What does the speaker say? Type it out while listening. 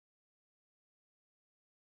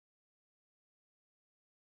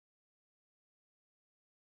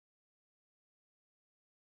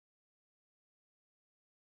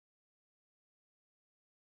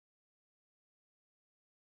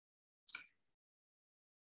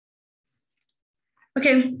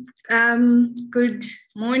Okay, good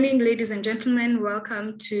morning, ladies and gentlemen.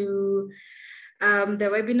 Welcome to the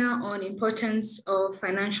webinar on importance of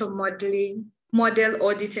financial model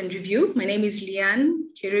audit and review. My name is Liane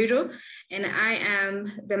Kiriro, and I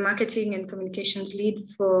am the marketing and communications lead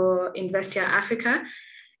for Investia Africa.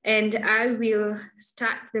 And I will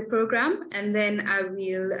start the program, and then I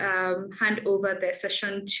will hand over the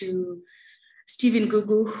session to Stephen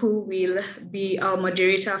Gugu, who will be our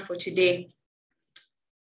moderator for today.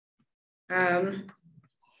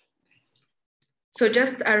 So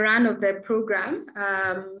just a run of the program.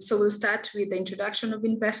 So we'll start with the introduction of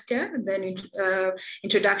Investia, then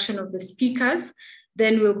introduction of the speakers.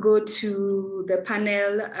 Then we'll go to the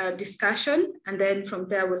panel discussion. And then from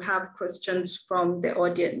there, we'll have questions from the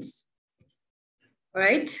audience. All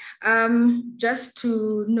right. Just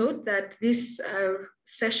to note that this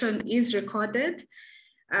session is recorded,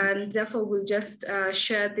 and therefore we'll just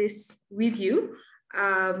share this with you.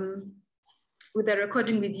 With the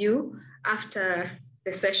recording with you after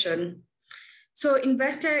the session. So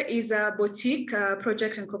Investia is a boutique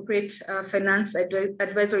project and corporate finance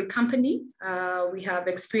advisory company. We have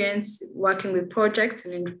experience working with projects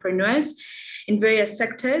and entrepreneurs in various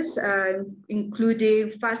sectors,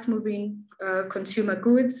 including fast-moving consumer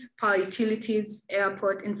goods, power utilities,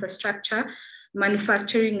 airport infrastructure,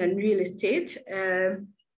 manufacturing, and real estate.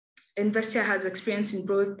 Investia has experience in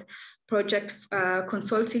both project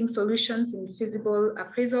consulting solutions in feasible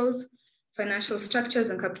appraisals, financial structures,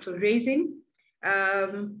 and capital raising.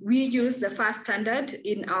 We use the FAST standard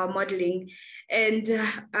in our modeling. And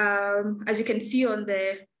as you can see on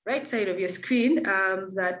the right side of your screen,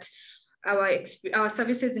 that our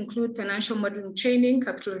services include financial modeling training,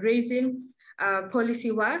 capital raising,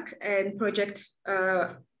 policy work, and project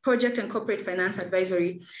and corporate finance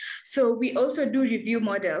advisory. So we also do review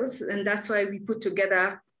models, and that's why we put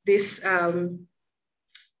together this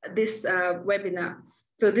webinar.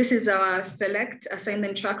 So this is our select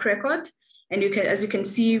assignment track record. And as you can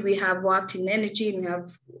see, we have worked in energy, and we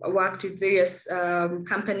have worked with various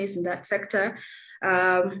companies in that sector.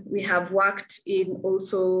 We have worked in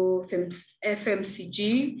also FMCG.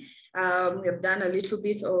 We have done a little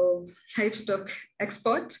bit of livestock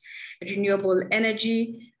export, renewable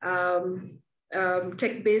energy,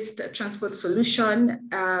 tech-based transport solution,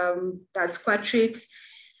 that's Quatrix,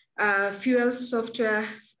 fuel software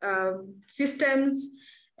systems,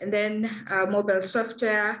 and then mobile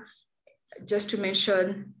software, just to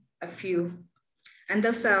mention a few. And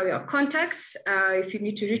those are your contacts. If you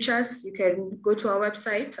need to reach us, you can go to our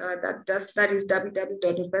website. That is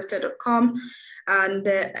www.investia.com,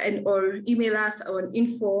 or email us on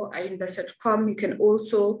info@investia.com. You can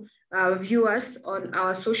also view us on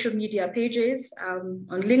our social media pages on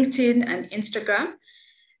LinkedIn and Instagram.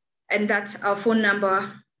 And that's our phone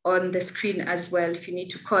number on the screen as well if you need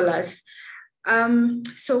to call us.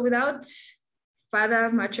 So without further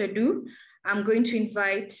much ado, I'm going to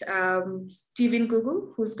invite Stephen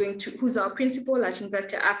Gugu, who's our principal at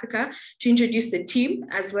Investia Africa, to introduce the team,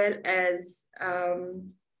 as well as to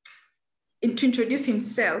introduce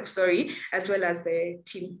himself, as well as the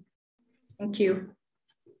team. Thank you.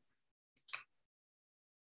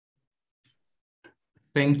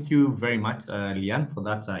 Thank you very much, Liane, for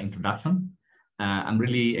that introduction. I'm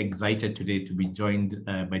really excited today to be joined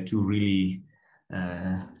by two really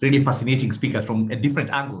fascinating speakers from different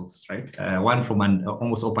angles, right? One from an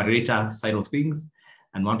almost operator side of things,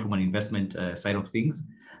 and one from an investment side of things,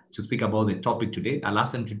 to speak about the topic today. I'll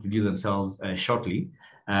ask them to introduce themselves shortly,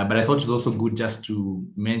 but I thought it was also good just to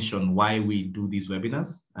mention why we do these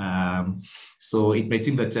webinars. So it may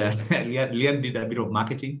seem that Liane did a bit of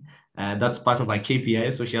marketing. That's part of my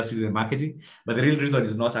KPI, so she has to do the marketing. But the real reason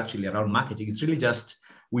is not actually around marketing. It's really just,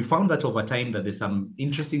 we found that over time that there's some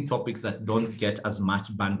interesting topics that don't get as much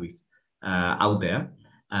bandwidth out there.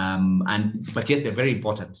 But yet they're very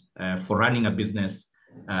important for running a business,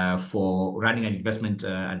 for running an investment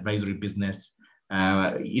advisory business.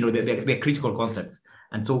 They're critical concepts.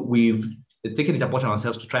 And so we've taken it upon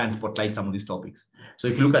ourselves to try and spotlight some of these topics. So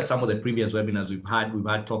if you look at some of the previous webinars we've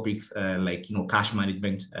had topics like cash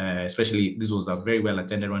management, especially this was a very well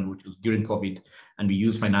attended one, which was during COVID, and we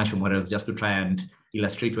use financial models just to try and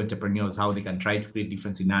illustrate to entrepreneurs how they can try to create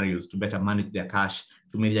different scenarios to better manage their cash,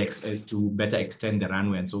 to better extend their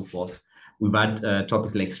runway and so forth. We've had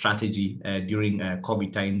topics like strategy during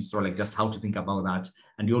COVID times, so like just how to think about that.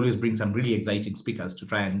 And we always bring some really exciting speakers to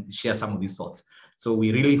try and share some of these thoughts. So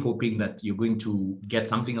we're really hoping that you're going to get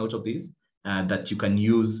something out of this that you can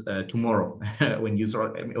use tomorrow when you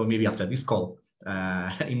or maybe after this call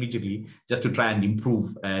immediately, just to try and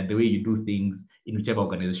improve the way you do things in whichever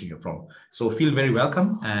organization you're from. So feel very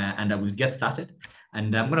welcome, and I will get started.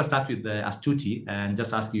 And I'm going to start with Astuti and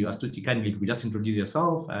just ask you, Astuti, kindly, could you just introduce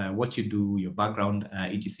yourself, what you do, your background,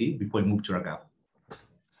 etc., before we move to Raghav.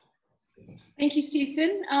 Thank you,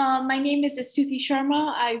 Stephen. My name is Astuti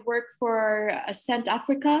Sharma. I work for Ascent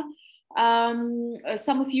Africa.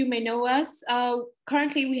 Some of you may know us.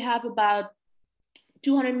 Currently, we have about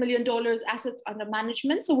 $200 million assets under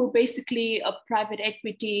management. So we're basically a private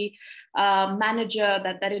equity manager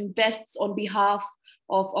that invests on behalf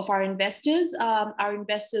of our investors. Our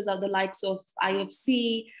investors are the likes of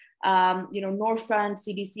IFC, Norfront,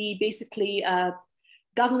 CDC, basically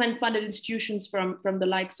government-funded institutions from the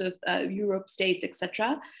likes of Europe, states,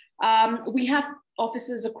 etc. We have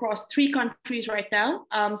offices across 3 countries right now,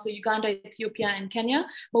 so Uganda, Ethiopia, and Kenya,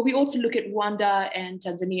 but we also look at Rwanda and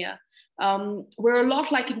Tanzania. We're a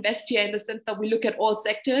lot like Investia in the sense that we look at all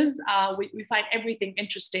sectors. We find everything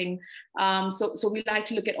interesting. So we like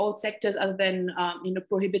to look at all sectors other than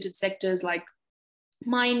prohibited sectors like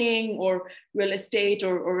mining or real estate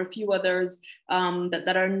or a few others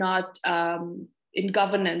that are not in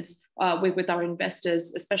governance with our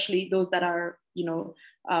investors, especially those that are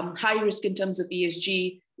high risk in terms of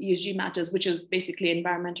ESG matters, which is basically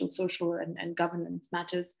environmental, social, and governance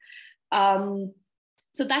matters.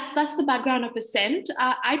 So that's the background of Ascent.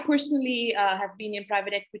 I personally have been in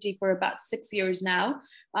private equity for about 6 years now.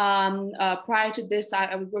 Prior to this,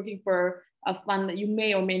 I was working for a fund that you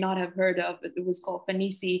may or may not have heard of. It was called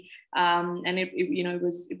Fanisi, and it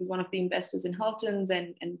was one of the investors in Haltons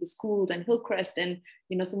and the schools and Hillcrest and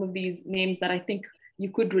some of these names that I think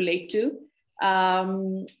you could relate to.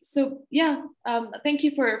 Thank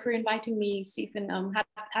you for inviting me, Stephen. I'm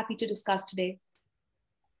happy to discuss today.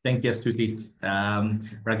 Thank you, Astuti.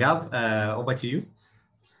 Raghav, over to you.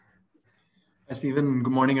 Hi, Stephen.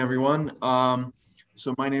 Good morning, everyone.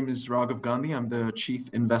 So my name is Raghav Gandhi. I'm the Chief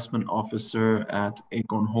Investment Officer at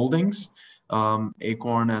Acorn Holdings.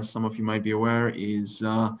 Acorn, as some of you might be aware, is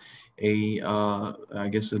a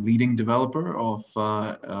leading developer of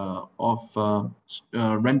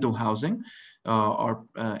rental housing. Our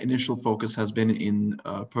initial focus has been in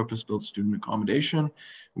purpose-built student accommodation,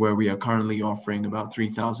 where we are currently offering about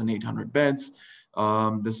 3,800 beds.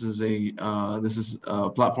 This is a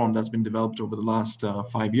platform that's been developed over the last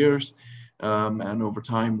 5 years. And over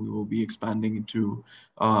time, we will be expanding into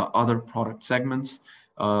other product segments.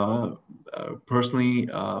 Personally,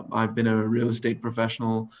 I've been a real estate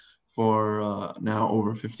professional for now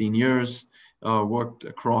over 15 years, worked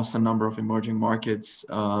across a number of emerging markets,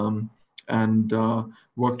 and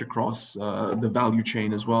worked across the value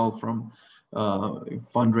chain as well, from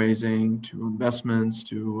fundraising to investments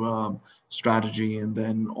to strategy, and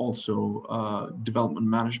then also development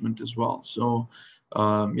management as well. So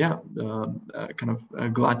glad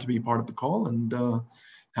to be part of the call and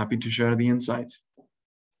happy to share the insights.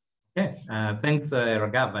 Okay, thanks,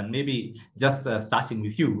 Raghav. And maybe just starting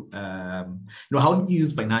with you, how do you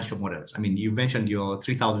use financial models? I mean, you mentioned your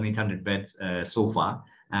 3,800 beds so far.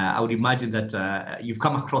 I would imagine that you've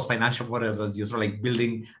come across financial models as you're sort of like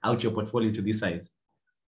building out your portfolio to this size.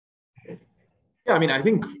 Yeah, I mean, I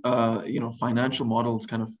think financial models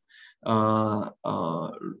kind of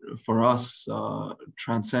for us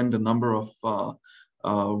transcend a number of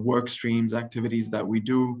work streams, activities that we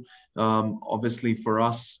do. Obviously, for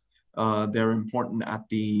us, they're important at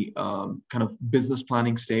the kind of business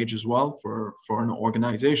planning stage as well for an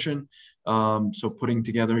organization. So putting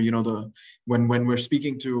together, when we're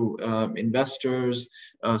speaking to investors,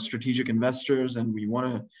 strategic investors, and we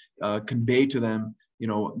want to convey to them,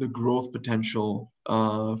 the growth potential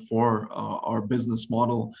for our business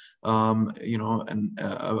model, and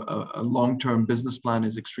a long-term business plan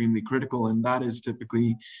is extremely critical. And that is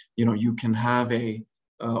typically, you can have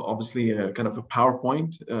obviously a kind of a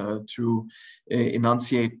PowerPoint to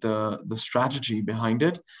enunciate the strategy behind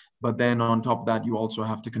it. But then on top of that, you also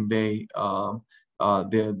have to convey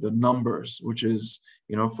the numbers, which is,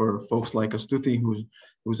 for folks like Astuti,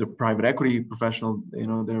 who's a private equity professional,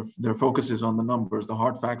 their focus is on the numbers, the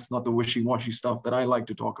hard facts, not the wishy-washy stuff that I like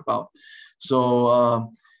to talk about.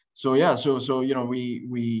 So we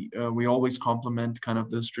always complement kind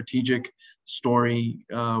of the strategic story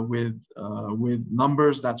with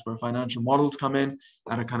numbers. That's where financial models come in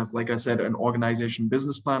at a kind of, like I said, an organization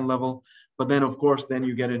business plan level. But then, of course, then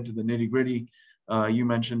you get into the nitty-gritty. You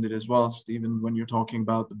mentioned it as well, Stephen, when you're talking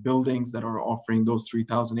about the buildings that are offering those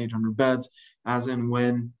 3,800 beds, as in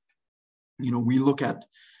when,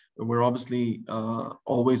 we're obviously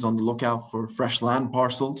always on the lookout for fresh land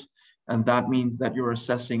parcels. And that means that you're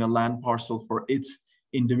assessing a land parcel for its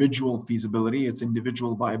individual feasibility, it's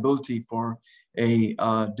individual viability for a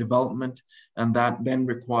development, and that then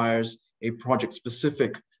requires a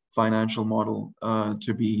project-specific financial model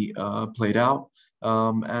to be played out.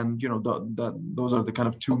 And those are the kind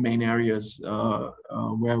of two main areas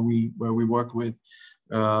where we work with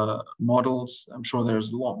models. I'm sure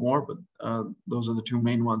there's a lot more, but those are the two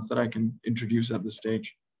main ones that I can introduce at this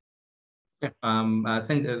stage. Yeah,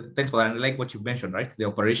 thanks for that. And I like what you mentioned, right? The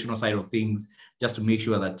operational side of things, just to make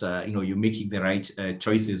sure that you're making the right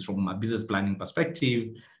choices from a business planning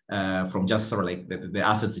perspective, from just sort of like the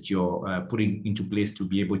assets that you're putting into place to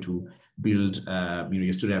be able to build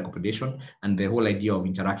your student accommodation, and the whole idea of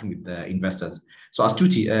interacting with the investors. So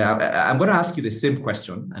Astuti, I'm going to ask you the same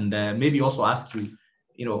question, and maybe also ask you,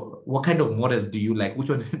 what kind of models do you like? Which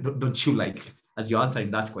one don't you like, as you're answering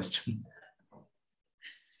that question?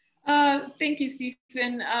 Thank you,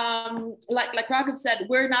 Stephen. Like Raghav said,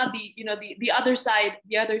 we're now the other side,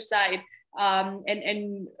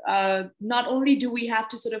 and not only do we have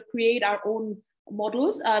to sort of create our own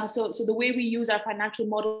models, so the way we use our financial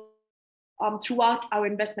model throughout our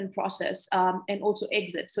investment process and also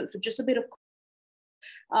exit. So just a bit of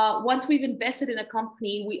once we've invested in a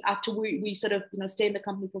company, after we sort of stay in the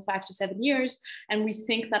company for 5 to 7 years, and we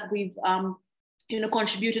think that we've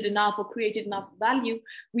contributed enough or created enough value,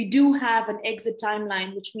 we do have an exit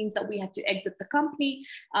timeline, which means that we have to exit the company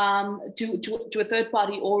to a third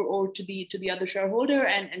party or to the other shareholder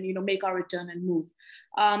and make our return and move.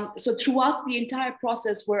 So throughout the entire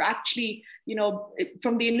process, we're actually,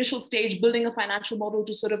 from the initial stage, building a financial model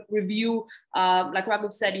to sort of review, like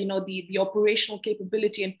Raghav said, the operational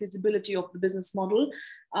capability and feasibility of the business model,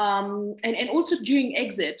 and also during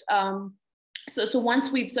exit. So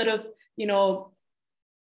once we've sort of,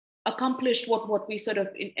 accomplished what we sort of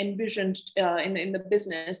envisioned in the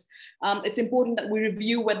business, it's important that we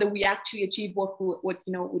review whether we actually achieve what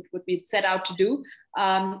we set out to do,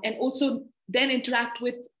 and also then interact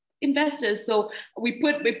with investors. So we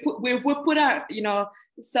put our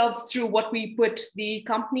selves through what we put the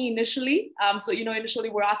company initially. So initially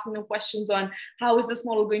we're asking them questions on how is this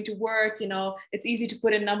model going to work. It's easy to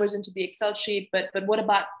put in numbers into the Excel sheet, but what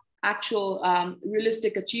about actual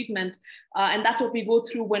realistic achievement, and that's what we go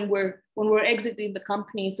through when we're exiting the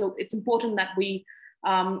company. So it's important that we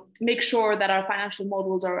make sure that our financial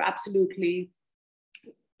models are absolutely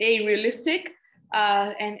A, realistic,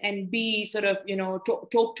 and B, sort of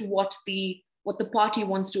talk to what the party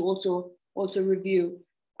wants to also review.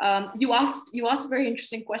 You asked a very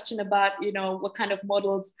interesting question about what kind of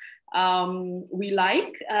models we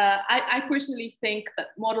like. I personally think that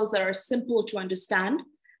models that are simple to understand,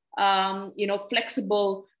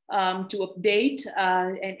 flexible to update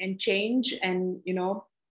and change, and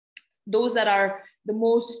those that are the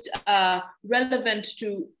most relevant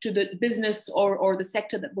to the business or the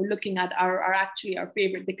sector that we're looking at are actually our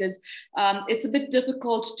favorite, because it's a bit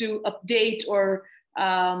difficult to update or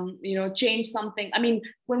change something. I mean,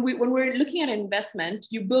 when we're looking at an investment,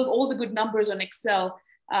 you build all the good numbers on Excel,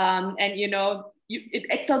 and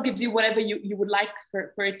Excel gives you whatever you would like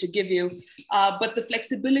for it to give you, but the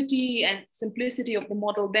flexibility and simplicity of the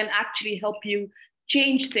model then actually help you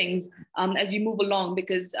change things as you move along,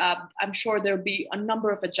 because I'm sure there'll be a number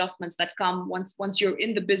of adjustments that come once you're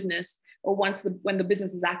in the business, or when the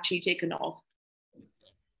business is actually taken off.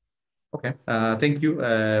 Okay, thank you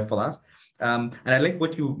for that. And I like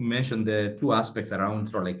what you mentioned, the two aspects around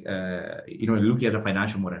sort of like looking at a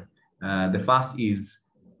financial model. The first is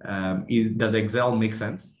does Excel make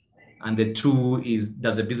sense? And the two is,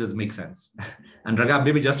 does the business make sense? And Raghav,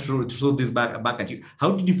 maybe just to throw this back at you, how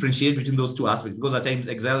do you differentiate between those two aspects? Because at times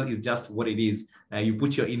Excel is just what it is. You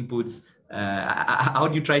put your inputs. How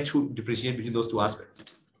do you try to differentiate between those two aspects?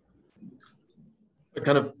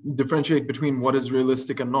 Kind of differentiate between what is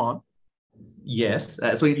realistic and not. Yes.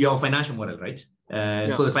 So your financial model, right? Yeah.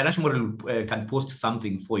 So the financial model can post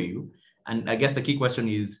something for you. And I guess the key question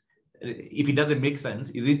is, if it doesn't make sense,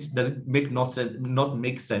 does it not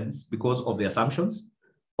make sense because of the assumptions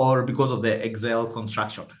or because of the Excel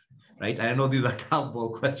construction, right? I know these are humble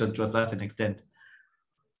questions to a certain extent.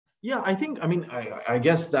 Yeah, I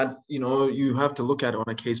guess that, you have to look at it on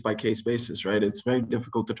a case-by-case basis, right? It's very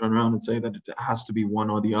difficult to turn around and say that it has to be one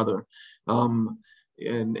or the other.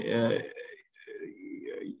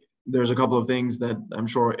 There's a couple of things that I'm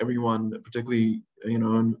sure everyone, particularly,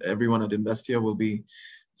 everyone at Investia will be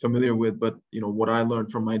familiar with, but what I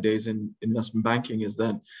learned from my days in investment banking is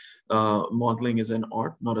that modeling is an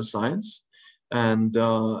art, not a science, and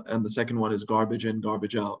the second one is garbage in,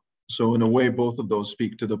 garbage out. So in a way, both of those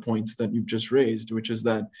speak to the points that you've just raised, which is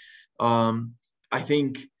that I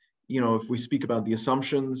think if we speak about the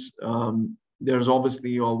assumptions, there's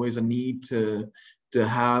obviously always a need to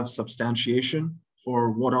have substantiation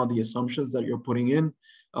for what are the assumptions that you're putting in.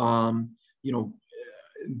 You know,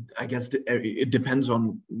 I guess it depends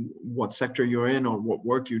on what sector you're in or what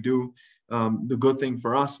work you do. The good thing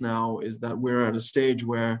for us now is that we're at a stage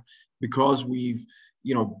where, because we've,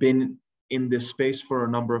 you know, been in this space for a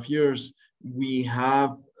number of years, we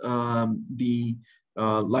have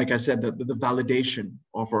like I said, the validation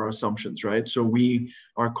of our assumptions, right? So we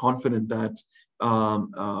are confident that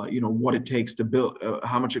you know, what it takes to build,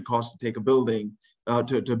 how much it costs to take a building,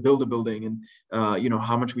 to build a building, and you know,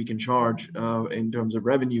 how much we can charge in terms of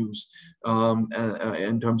revenues,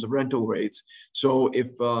 in terms of rental rates. So if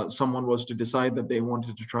someone was to decide that they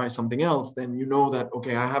wanted to try something else, then you know that,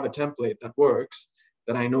 okay, I have a template that works,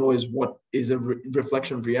 that I know is what is a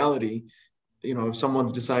reflection of reality. You know, if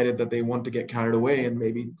someone's decided that they want to get carried away and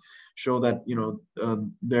maybe show that, you know,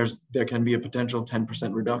 there can be a potential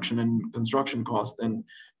 10% reduction in construction cost, then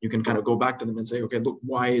you can kind of go back to them and say, okay, look,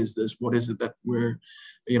 why is this? What is it that we're,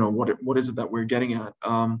 you know, what is it that we're getting at?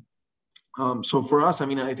 So for us, I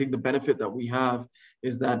mean, I think the benefit that we have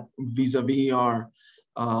is that vis-a-vis our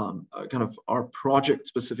kind of our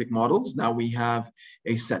project-specific models, now we have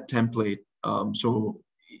a set template. So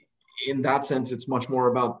in that sense, it's much more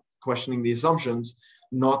about questioning the assumptions,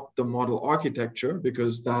 not the model architecture,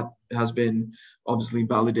 because that has been obviously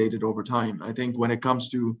validated over time. I think when it comes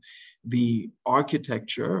to the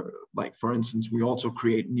architecture, like for instance, we also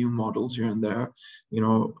create new models here and there. You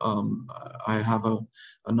know, I have a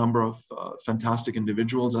number of fantastic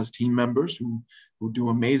individuals as team members who do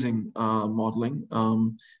amazing modeling.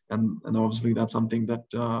 And obviously that's something that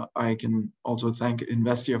I can also thank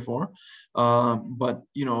Investia for. But,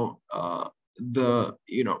 you know,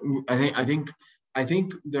 I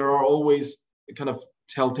think there are always kind of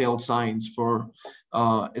telltale signs for,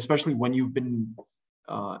 especially when you've been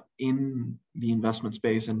in the investment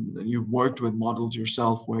space and you've worked with models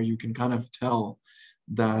yourself, where you can kind of tell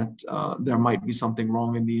that there might be something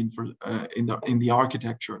wrong in the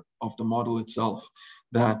architecture of the model itself.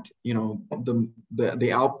 That, you know,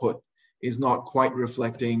 the output is not quite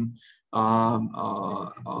reflecting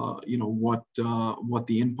you know, what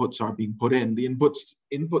the inputs are being put in. The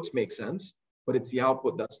inputs make sense, but it's the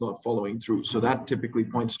output that's not following through. So that typically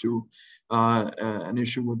points to an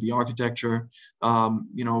issue with the architecture.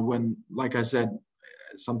 You know, when, like I said,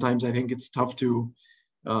 sometimes I think it's tough to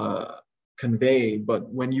convey, but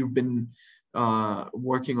when you've been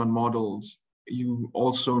working on models, you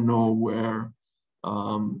also know where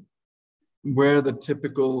the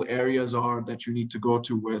typical areas are that you need to go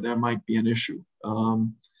to where there might be an issue.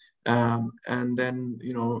 And then,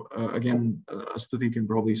 you know, again, Stuti can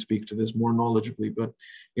probably speak to this more knowledgeably, but,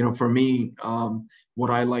 you know, for me, what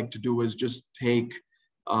I like to do is just take,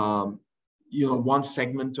 you know, one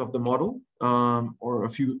segment of the model, or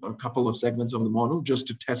a couple of segments of the model, just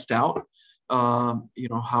to test out, you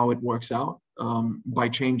know, how it works out, by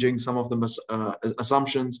changing some of the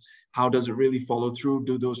assumptions. How does it really follow through?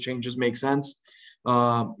 Do those changes make sense?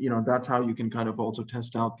 You know, that's how you can kind of also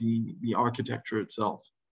test out the architecture itself.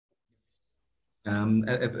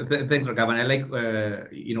 Thanks, Raghav. I like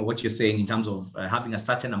you know, what you're saying in terms of having a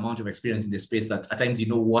certain amount of experience in the space that at times you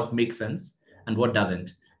know what makes sense and what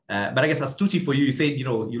doesn't. But I guess as Tuti, for you, you said, you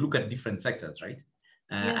know, you look at different sectors, right?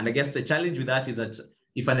 Yeah. And I guess the challenge with that is that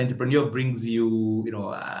if an entrepreneur brings you, you know,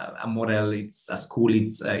 a model, it's a school,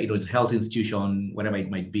 it's you know, it's a health institution, whatever it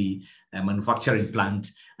might be, a manufacturing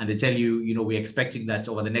plant, and they tell you, you know, we're expecting that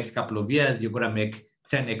over the next couple of years you're going to make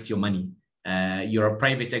 10x your money. You're a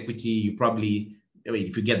private equity, you probably, I mean,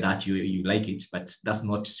 if you get that, you like it, but that's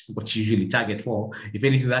not what you usually target for. If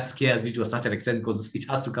anything, that scares you to a certain extent because it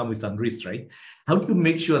has to come with some risk, right? How do you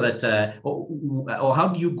make sure that, or how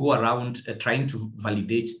do you go around trying to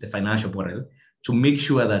validate the financial model to make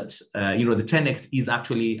sure that, you know, the 10x is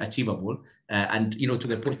actually achievable? And, you know, to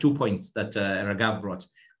the 2 points that Raghav brought,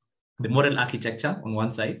 the model architecture on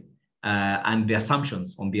one side and the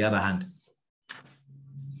assumptions on the other hand.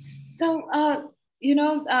 So, you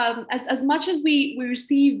know, as much as we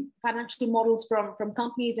receive financial models from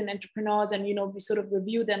companies and entrepreneurs, and, you know, we sort of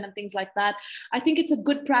review them and things like that, I think it's a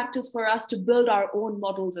good practice for us to build our own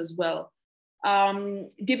models as well.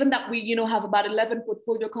 Given that we, you know, have about 11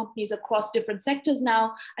 portfolio companies across different sectors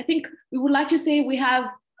now, I think we would like to say we have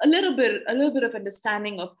a little bit of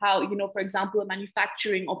understanding of how, you know, for example, a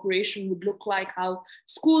manufacturing operation would look like, how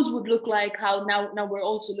schools would look like, how now we're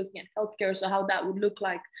also looking at healthcare, so how that would look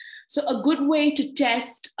like. So a good way to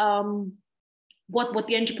test what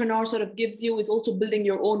the entrepreneur sort of gives you is also building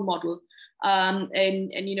your own model. And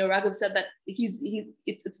you know, Raghav said that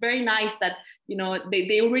it's very nice that, you know,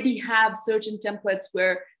 they already have certain templates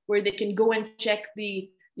where where they can go and check the,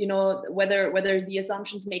 whether the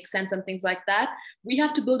assumptions make sense and things like that. We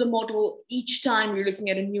have to build a model each time we're looking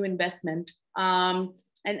at a new investment.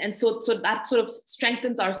 And so that sort of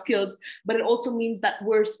strengthens our skills, but it also means that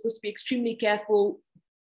we're supposed to be extremely careful,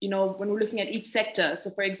 when we're looking at each sector. So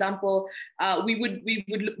for example, we would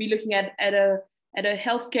be looking at a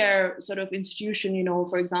healthcare sort of institution,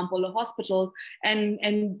 for example, a hospital, and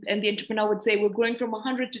the entrepreneur would say, we're growing from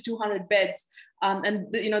 100 to 200 beds.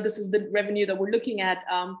 This is the revenue that we're looking at.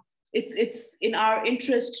 It's in our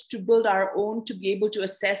interest to build our own, to be able to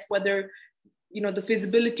assess whether, the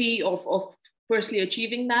feasibility of firstly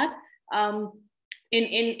achieving that.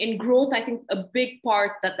 In growth, I think a big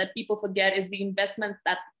part that people forget is the investment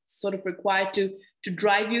that's sort of required to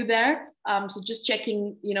drive you there. So just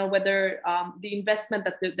checking, whether the investment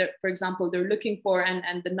that for example, they're looking for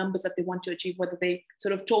and the numbers that they want to achieve, whether they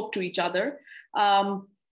sort of talk to each other.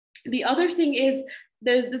 The other thing is,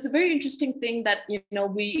 there's a very interesting thing that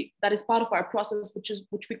that is part of our process,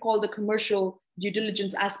 which we call the commercial due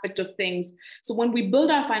diligence aspect of things. So when we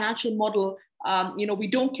build our financial model, we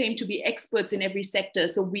don't claim to be experts in every sector.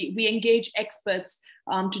 So we engage experts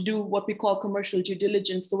to do what we call commercial due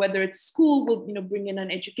diligence. So whether it's school, we'll bring in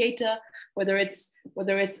an educator. Whether it's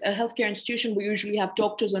a healthcare institution, we usually have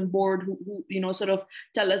doctors on board who sort of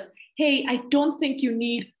tell us, hey, I don't think you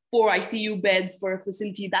need 4 ICU beds for a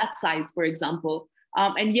facility that size, for example.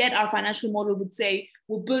 And yet our financial model would say,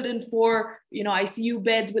 we'll build in 4, ICU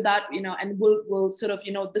beds without, and we'll sort of,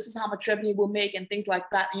 this is how much revenue we'll make and things like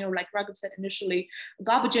that. Like Raghav said initially,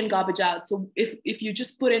 garbage in, garbage out. So if you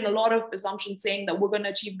just put in a lot of assumptions saying that we're going to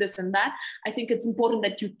achieve this and that, I think it's important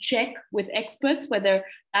that you check with experts whether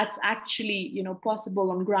that's actually,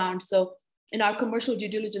 possible on ground. So in our commercial due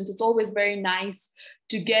diligence, it's always very nice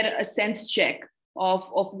to get a sense check of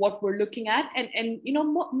what we're looking at, and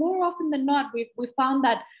more often than not, we've found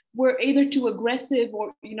that we're either too aggressive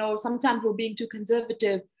or sometimes we're being too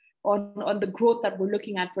conservative on the growth that we're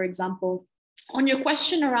looking at. For example, on your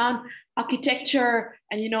question around architecture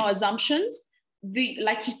and assumptions,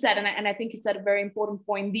 like he said, and I think he said a very important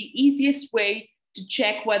point, the easiest way to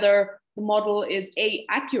check whether the model is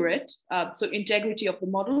accurate, so integrity of the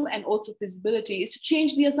model, and also feasibility, is to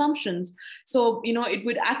change the assumptions. So, it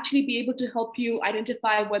would actually be able to help you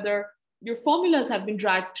identify whether your formulas have been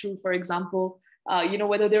dragged through, for example,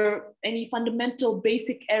 whether there are any fundamental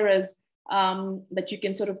basic errors that you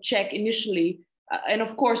can sort of check initially. And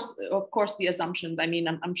of course, the assumptions. I mean,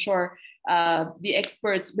 I'm sure the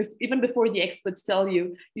experts, even before the experts tell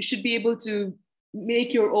you, you should be able to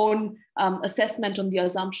make your own assessment on the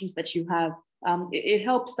assumptions that you have. It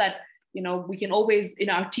helps that, we can always, in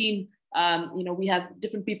our team, we have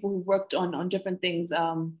different people who've worked on different things.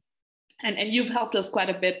 And you've helped us quite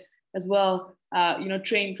a bit as well,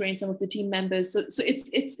 train some of the team members. So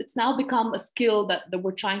it's now become a skill that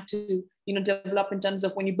we're trying to, develop in terms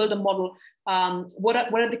of when you build a model, what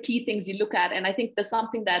are the key things you look at? And I think there's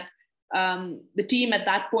something that the team at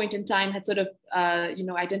that point in time had sort of,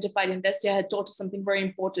 identified. Investia had taught us something very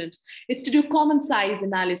important. It's to do common size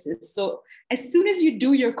analysis. So as soon as you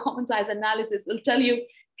do your common size analysis, it'll tell you,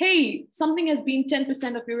 hey, something has been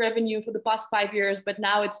 10% of your revenue for the past 5 years, but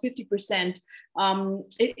now it's 50%.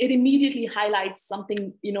 It immediately highlights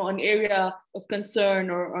something, an area of concern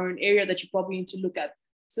or an area that you probably need to look at.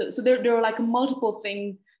 So there are like a multiple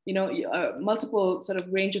thing, multiple sort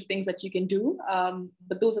of range of things that you can do.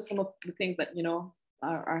 But those are some of the things that,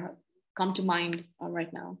 are come to mind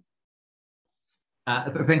right now.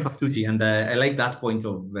 Thanks, Tucci. And I like that point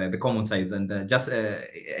of the common size. And just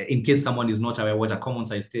in case someone is not aware what a common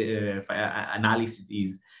size analysis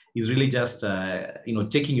is really just,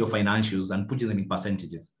 checking your financials and putting them in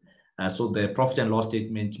percentages. So the profit and loss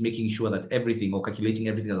statement, making sure that everything or calculating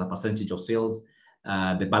everything as a percentage of sales,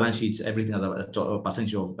 the balance sheet, everything as a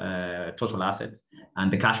percentage of total assets,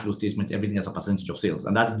 and the cash flow statement, everything as a percentage of sales.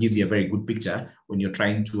 And that gives you a very good picture when you're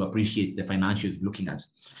trying to appreciate the financials you're looking at.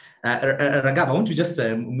 Raghav, I want to just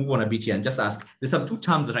move on a bit here and just ask, there's some 2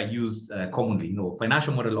 terms that I use commonly,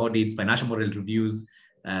 financial model audits, financial model reviews.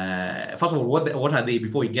 First of all, what are they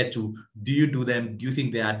before we get to, do you do them? Do you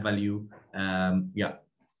think they add value? Yeah.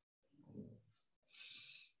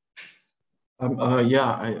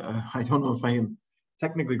 I don't know if I am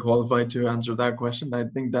technically qualified to answer that question.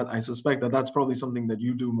 I suspect that that's probably something that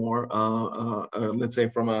you do more, let's say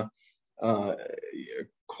from a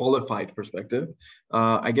qualified perspective.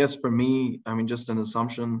 I guess for me, I mean, just an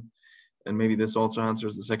assumption, and maybe this also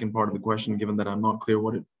answers the second part of the question, given that I'm not clear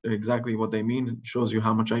exactly what they mean. It shows you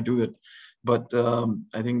how much I do it. But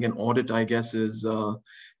I think an audit, I guess, is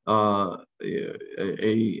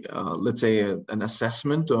let's say an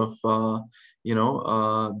assessment of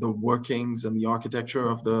the workings and the architecture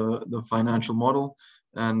of the financial model.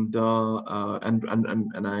 And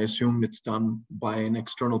I assume it's done by an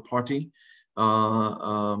external party.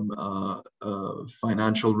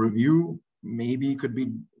 Financial review maybe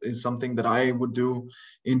is something that I would do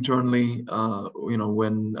internally,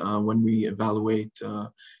 when we evaluate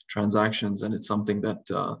transactions, and it's something that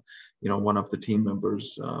one of the team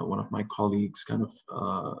members, one of my colleagues, kind of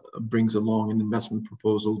brings along an investment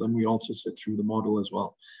proposal. Then we also sit through the model as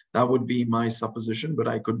well. That would be my supposition, but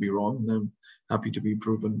I could be wrong, and I'm happy to be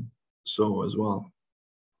proven so as well.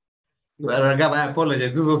 Well, Raghav, I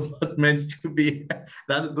apologize. This was not meant to be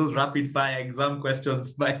those rapid fire exam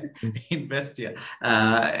questions by Investia.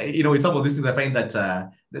 With some of these things, I find that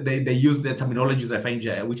they use the terminologies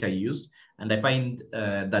which I used, and I find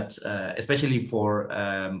that especially for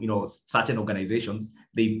certain organizations,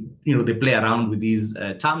 they play around with these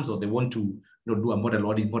terms, or they want to do a model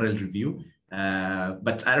audit, model review.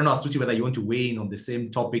 But I don't know, Astuti, whether you want to weigh in on the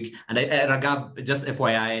same topic. And Raghav, just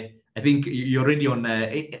FYI, I think you're already on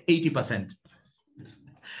 80%.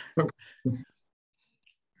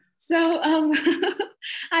 So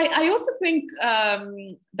I also think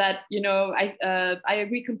that, I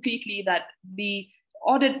agree completely that the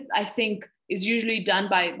audit, I think, is usually done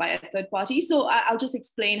by a third party. So I'll just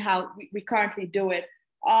explain how we currently do it.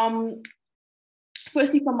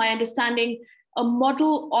 Firstly, from my understanding, a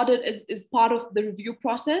model audit is part of the review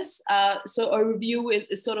process. So a review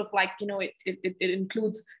is sort of like, it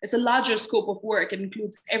includes, it's a larger scope of work. It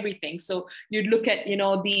includes everything. So you'd look at,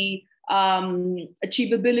 the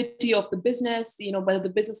achievability of the business, whether the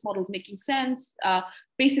business model is making sense,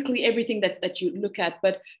 basically everything that you look at.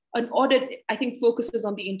 But an audit, I think, focuses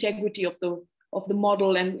on the integrity of the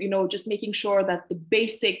model, and just making sure that the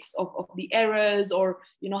basics of the errors, or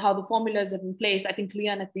how the formulas are in place. I think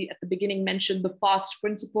Lian at the beginning mentioned the FAST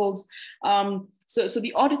principles. So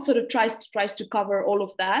the audit sort of tries to cover all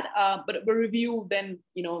of that. But the review, then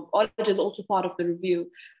audit is also part of the review.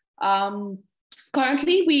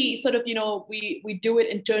 Currently, we sort of we do it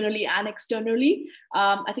internally and externally.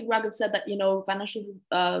 I think Raghav said that financial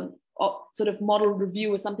sort of model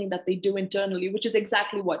review is something that they do internally, which is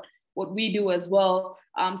exactly what we do as well.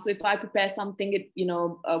 So if I prepare something,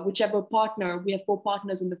 whichever partner, we have 4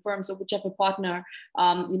 partners in the firm, so whichever partner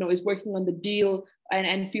is working on the deal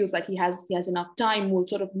and feels like he has enough time, we'll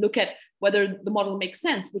sort of look at whether the model makes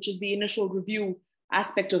sense, which is the initial review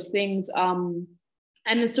aspect of things.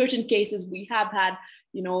 And in certain cases, we have had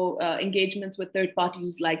engagements with third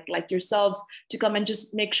parties like yourselves to come and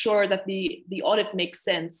just make sure that the audit makes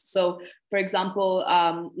sense. So, for example,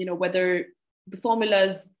 whether the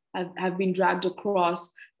formulas have been dragged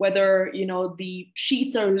across, whether the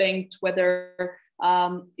sheets are linked, whether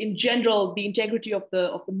in general the integrity of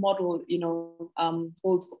the model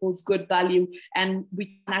holds good value, and we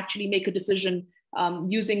can actually make a decision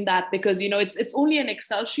using that, because it's only an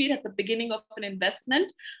Excel sheet at the beginning of an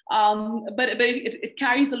investment, but it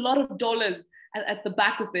carries a lot of dollars at the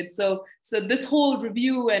back of it. So this whole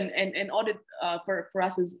review and audit for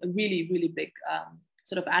us is a really, really big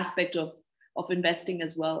sort of aspect of investing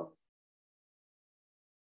as well.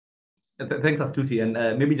 Thanks, Astuti.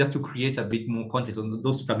 And maybe just to create a bit more context on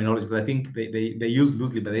those two terminologies, because I think they use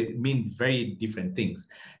loosely, but they mean very different things.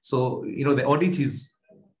 So, the audit is,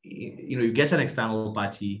 you get an external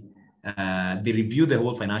party, they review the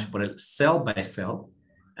whole financial model cell by cell,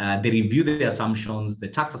 they review the assumptions, the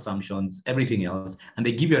tax assumptions, everything else, and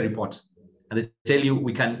they give you a report. And they tell you,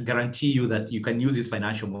 we can guarantee you that you can use this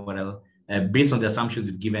financial model based on the assumptions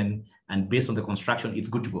you've given, and based on the construction, it's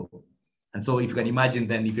good to go. And so if you can imagine,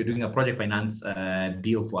 then if you're doing a project finance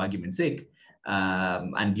deal, for argument's sake,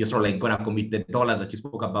 and you're sort of like going to commit the dollars that you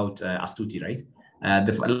spoke about, Astuti, right?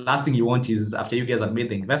 The last thing you want is, after you guys have made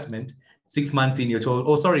the investment, 6 months in, you're told,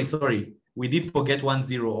 oh, sorry, we did forget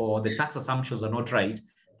 10, or the tax assumptions are not right,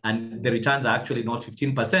 and the returns are actually not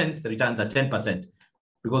 15%, the returns are 10%,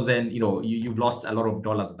 because then you've lost a lot of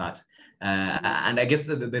dollars of that. And I guess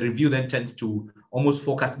the review then tends to almost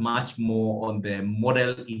focus much more on the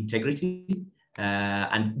model integrity,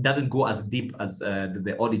 and doesn't go as deep as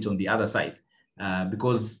the audit on the other side.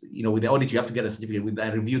 Because with the audit you have to get a certificate. With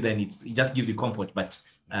the review, then it just gives you comfort, but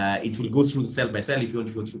it will go through cell by cell if you want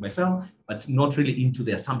to go through by cell, but not really into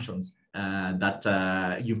the assumptions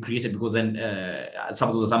that you've created, because then some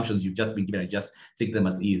of those assumptions you've just been given, and just take them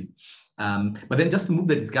as is. But then just to move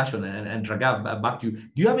the discussion, and Raghav, back to you,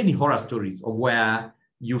 do you have any horror stories of where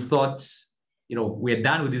you thought, we're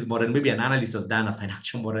done with this model, maybe an analyst has done a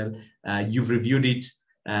financial model, you've reviewed it,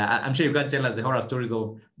 I'm sure you can tell us the horror stories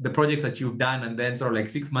of the projects that you've done, and then sort of like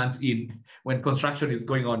 6 months in, when construction is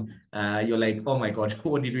going on, you're like, oh my God,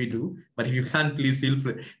 what did we do? But if you can, please feel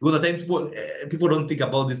free. Because at times people don't think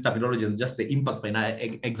about this terminology and just the impact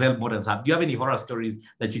Excel models have. Do you have any horror stories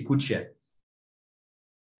that you could share?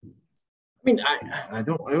 I mean, I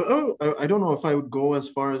don't know if I would go as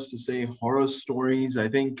far as to say horror stories. I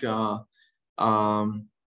think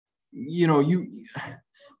you know,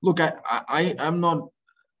 look, I'm not,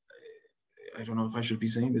 I don't know if I should be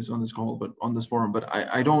saying this on this call, but on this forum, but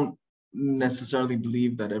I don't necessarily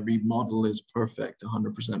believe that every model is perfect,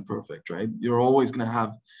 100% perfect, right? You're always going to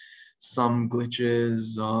have some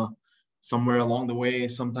glitches somewhere along the way.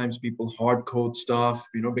 Sometimes people hard code stuff,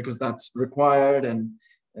 you know, because that's required, and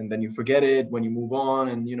then you forget it when you move on,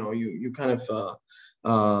 and you know, you kind of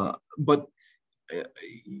but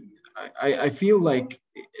I feel like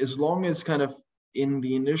as long as kind of in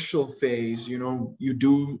the initial phase, you know, you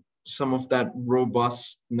do some of that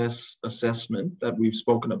robustness assessment that we've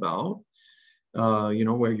spoken about, you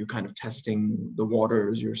know, where you're kind of testing the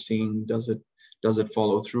waters, you're seeing, does it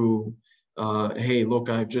follow through? Hey, look,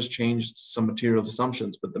 I've just changed some material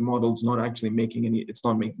assumptions, but the model's not actually making any, it's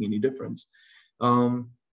not making any difference. You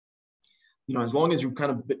know, as long as you've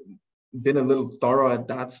kind of been a little thorough at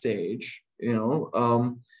that stage, you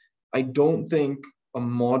know, I don't think a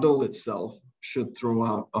model itself should throw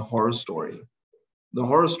out a horror story. The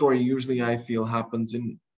horror story usually, I feel, happens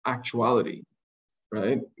in actuality,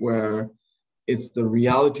 right? Where it's the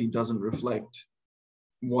reality doesn't reflect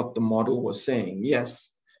what the model was saying.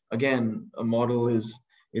 Yes, again, a model is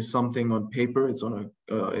something on paper. It's on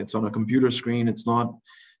a computer screen. It's not,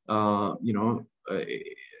 you know,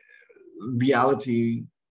 reality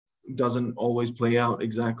doesn't always play out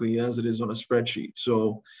exactly as it is on a spreadsheet.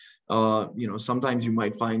 So, you know, sometimes you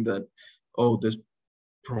might find that, oh, this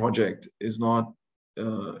project is not,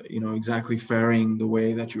 you know, exactly faring the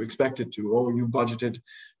way that you expect it to. Oh, you budgeted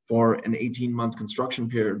for an 18-month construction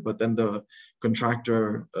period, but then the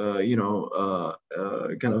contractor, you know,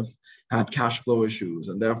 kind of had cash flow issues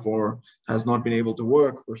and therefore has not been able to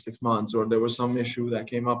work for 6 months, or there was some issue that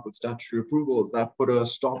came up with statutory approvals that put a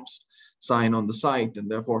stops sign on the site, and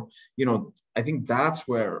therefore, you know, I think that's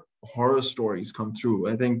where horror stories come through.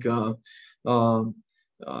 I think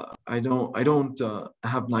I don't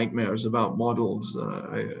have nightmares about models.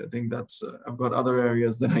 I think that's I've got other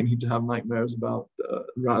areas that I need to have nightmares about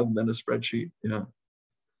rather than a spreadsheet. Yeah.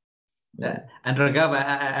 And Raghav,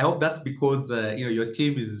 I hope that's because you know, your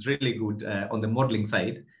team is really good on the modeling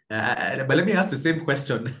side. But let me ask the same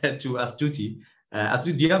question to Astuti.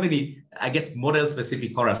 Astuti, do you have any, I guess,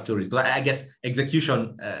 model-specific horror stories? Because I guess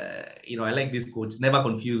execution, you know, I like this quote: never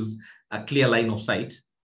confuse a clear line of sight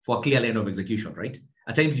for a clear line of execution, right?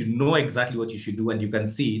 At times you know exactly what you should do and you can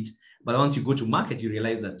see it, but once you go to market, you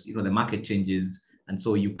realize that, you know, the market changes, and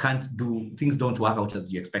so you can't do, things don't work out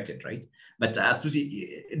as you expected, right? But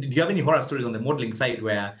Astuti, do you have any horror stories on the modeling side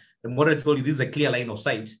where the model told you this is a clear line of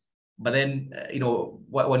sight, but then, you know,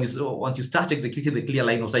 once you start executing the clear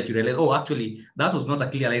line of sight, you realize, oh, actually, that was not a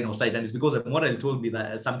clear line of sight, and it's because the model told me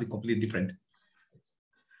that something completely different.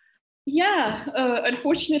 Yeah,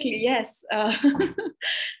 unfortunately, yes. I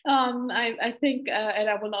think, and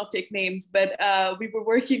I will not take names, but we were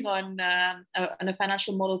working on a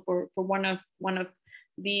financial model for one of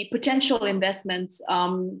the potential investments.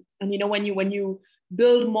 And you know, when you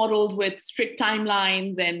build models with strict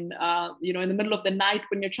timelines, and you know, in the middle of the night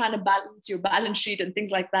when you're trying to balance your balance sheet and things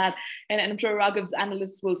like that, and I'm sure Raghav's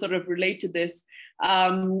analysts will sort of relate to this.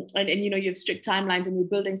 And you know, you have strict timelines, and you're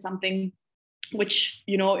building something which,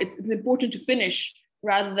 you know, it's important to finish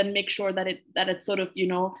rather than make sure that it sort of, you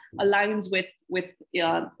know, aligns with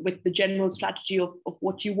the general strategy of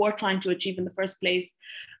what you were trying to achieve in the first place.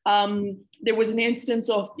 There was an instance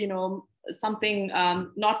of, you know, something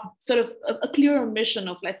not sort of a clear omission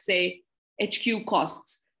of, let's say, HQ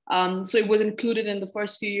costs. So it was included in the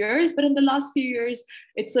first few years, but in the last few years,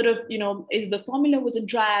 it's sort of, you know, the formula wasn't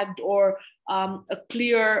dragged, or a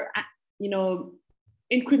clear, you know,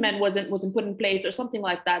 increment wasn't put in place, or something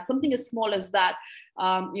like that. Something as small as that,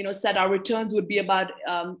 you know, said our returns would be about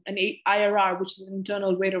an IRR, which is an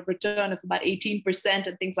internal rate of return of about 18%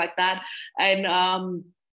 and things like that. And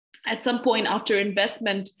at some point after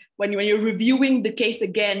investment, when you're reviewing the case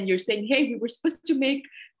again, you're saying, hey, we were supposed to make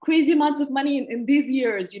crazy amounts of money in these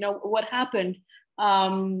years, you know, what happened?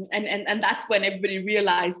 And that's when everybody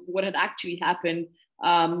realized what had actually happened.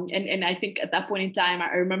 And I think at that point in time,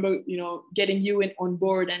 I remember, you know, getting you on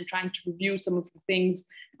board and trying to review some of the things,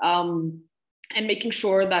 and making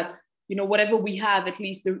sure that, you know, whatever we have, at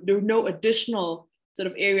least there are no additional sort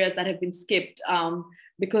of areas that have been skipped.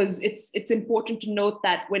 because it's important to note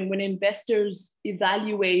that when investors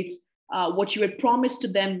evaluate what you had promised to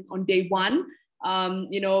them on day one,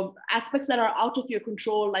 aspects that are out of your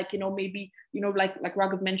control, like, maybe, like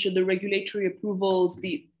Raghav mentioned, the regulatory approvals,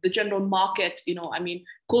 the general market,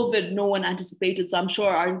 COVID, no one anticipated. So I'm sure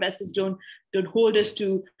our investors don't hold us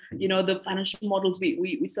to, the financial models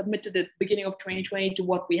we submitted at the beginning of 2020 to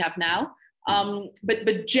what we have now.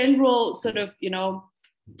 But general sort of,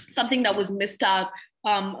 something that was missed out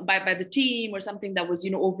by the team, or something that was,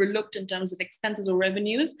 overlooked in terms of expenses or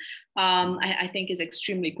revenues, I think is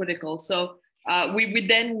extremely critical. So we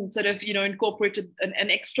then sort of, incorporated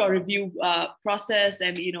an extra review process,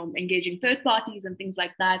 and, engaging third parties and things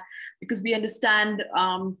like that, because we understand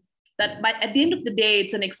that at the end of the day,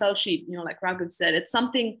 it's an Excel sheet, like Raghav said, it's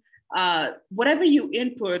something, whatever you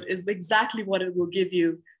input is exactly what it will give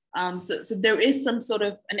you. So there is some sort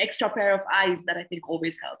of an extra pair of eyes that I think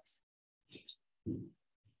always helps.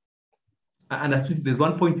 And I think there's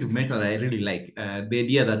one point you've mentioned that I really like, the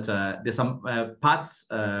idea that there's some parts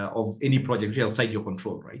of any project which are outside your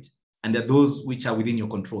control, right? And there are those which are within your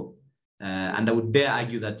control. And I would dare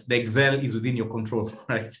argue that the Excel is within your control,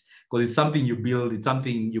 right? Because it's something you build, it's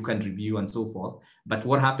something you can review and so forth. But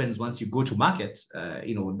what happens once you go to market,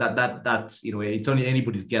 it's only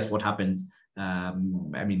anybody's guess what happens.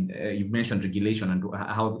 You've mentioned regulation and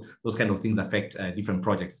how those kind of things affect different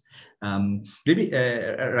projects. Maybe,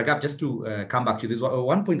 Raghav, just to come back to this,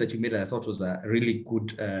 one point that you made that I thought was a really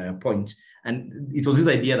good point. And it was this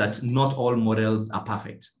idea that not all models are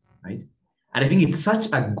perfect, right? And I think it's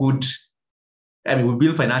such a good, we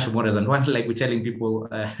build financial models, and one, like we're telling people,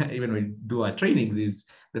 even when we do our training, is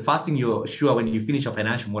the first thing you're sure when you finish a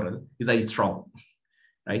financial model is that it's wrong.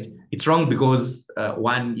 Right? It's wrong because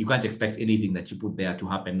one, you can't expect anything that you put there to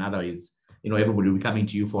happen. Otherwise, everybody will be coming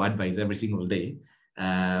to you for advice every single day.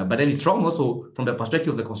 But then it's wrong also from the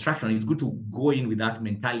perspective of the construction. It's good to go in with that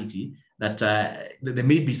mentality that there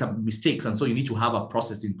may be some mistakes. And so you need to have a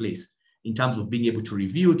process in place in terms of being able to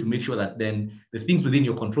review, to make sure that then the things within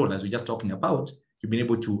your control, as we're just talking about, you've been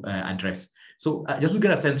able to address. So just to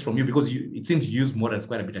get a sense from you, because it seems you use models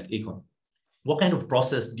quite a bit at Aecon. What kind of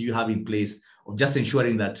process do you have in place of just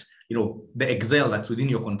ensuring that, the Excel that's within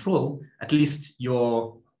your control, at least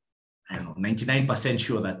you're, 99%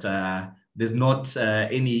 sure that there's not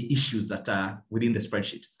any issues that are within the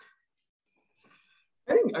spreadsheet?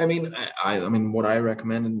 I mean, what I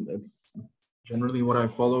recommend, and generally what I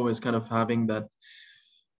follow, is kind of having that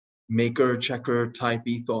maker checker type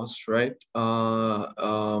ethos, right?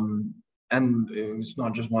 And it's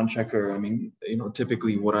not just one checker. I mean,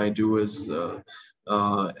 typically what I do is, in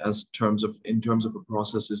terms of a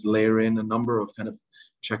process, is layer in a number of kind of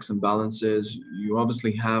checks and balances. You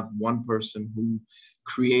obviously have one person who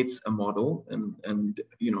creates a model, and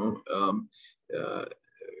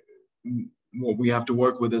what we have to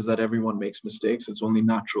work with is that everyone makes mistakes. It's only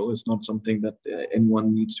natural. It's not something that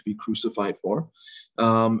anyone needs to be crucified for.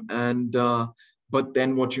 But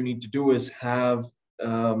then what you need to do is have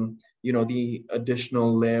the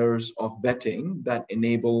additional layers of vetting that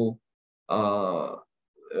enable that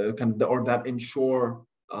ensure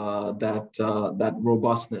that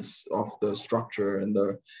robustness of the structure and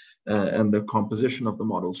the composition of the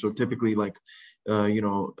model. So typically, like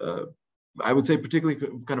I would say, particularly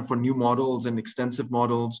kind of for new models and extensive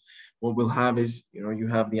models, what we'll have is, you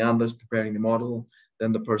have the analyst preparing the model,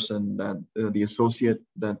 then the person that the associate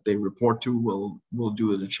that they report to will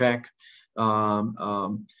do the check.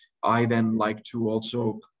 I then like to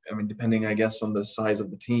also, depending, I guess, on the size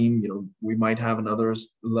of the team, we might have another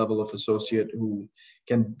level of associate who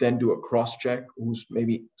can then do a cross-check, who's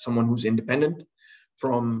maybe someone who's independent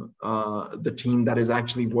from the team that is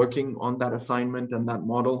actually working on that assignment and that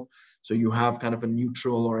model. So you have kind of a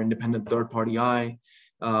neutral or independent third-party eye.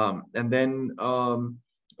 And then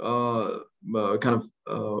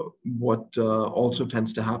what also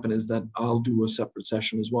tends to happen is that I'll do a separate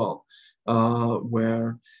session as well,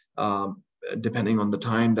 where depending on the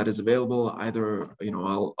time that is available, either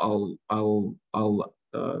I'll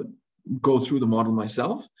go through the model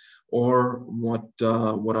myself, or what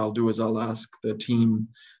I'll do is I'll ask the team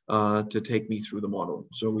to take me through the model.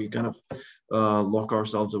 So we kind of lock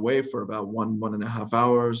ourselves away for about 1.5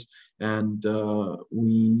 hours, and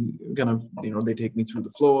we kind of, they take me through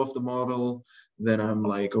the flow of the model. Then I'm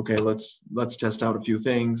like, okay, let's test out a few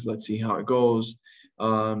things. Let's see how it goes.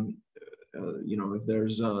 If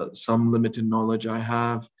there's some limited knowledge I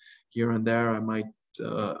have here and there, I might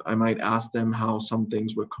might ask them how some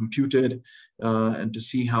things were computed, and to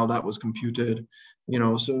see how that was computed.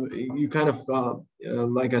 So you kind of,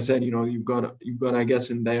 like I said, you've got, I guess,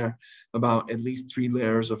 in there about at least 3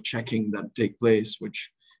 layers of checking that take place,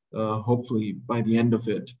 which hopefully by the end of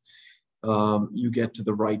it, you get to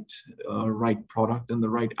the right product and the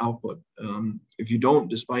right output. If you don't,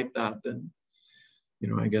 despite that, then,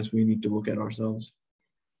 I guess we need to look at ourselves.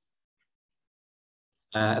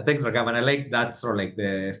 Thanks, Raghav. And I like that sort of like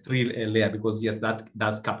the 3 layer, because yes, that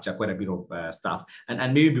does capture quite a bit of stuff.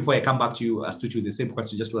 And maybe before I come back to you, Astuti, the same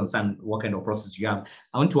question, just to understand what kind of process you have,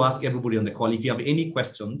 I want to ask everybody on the call, if you have any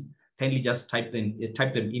questions, kindly just type them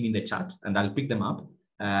in the chat and I'll pick them up.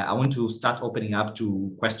 I want to start opening up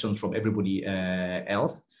to questions from everybody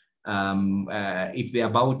else. If they're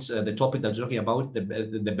about the topic that you're talking about,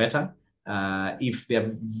 the better. If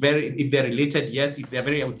they're related, yes. If they're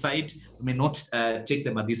very outside, we may not take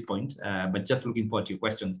them at this point, but just looking forward to your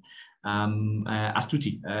questions.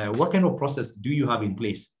 Astuti, what kind of process do you have in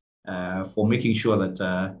place for making sure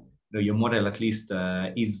that your model at least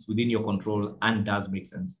is within your control and does make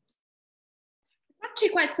sense? It's actually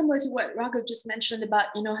quite similar to what Raghav just mentioned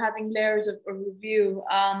about having layers of review.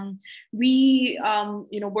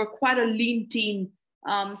 We're quite a lean team,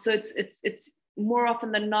 so it's more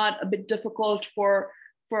often than not a bit difficult for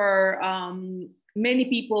many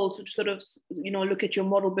people to sort of look at your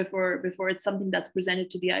model before it's something that's presented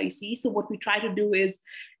to the IEC. So what we try to do is,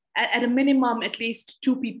 at a minimum, at least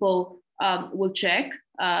 2 people will check.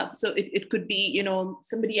 So it could be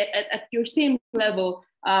somebody at your same level,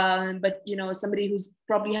 but somebody who's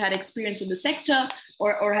probably had experience in the sector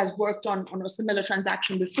or has worked on a similar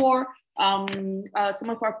transaction before. Some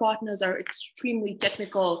of our partners are extremely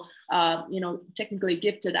technical, technically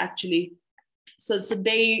gifted actually. So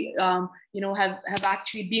they, have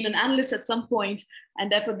actually been an analyst at some point,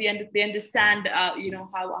 and therefore they understand,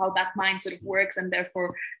 how that mind sort of works, and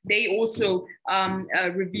therefore they also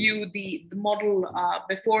review the model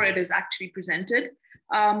before it is actually presented.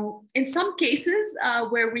 In some cases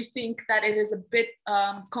where we think that it is a bit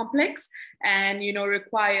complex and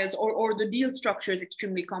requires, or the deal structure is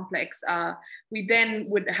extremely complex, we then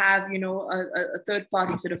would have a third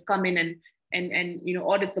party sort of come in and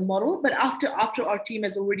audit the model, but after our team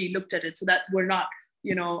has already looked at it, so that we're not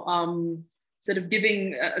sort of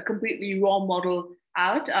giving a completely raw model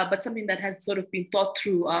out, but something that has sort of been thought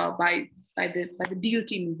through by the deal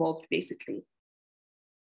team involved, basically.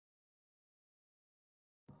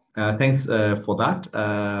 Thanks for that.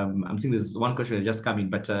 I'm seeing there's one question that just come in,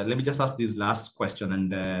 but let me just ask this last question.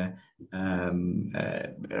 And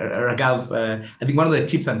Raghav, I think one of the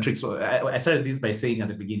tips and tricks, I started this by saying at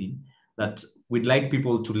the beginning that we'd like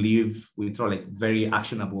people to live with sort of like very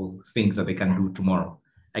actionable things that they can do tomorrow.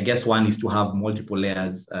 I guess one is to have multiple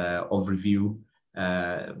layers of review.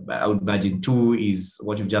 I would imagine 2 is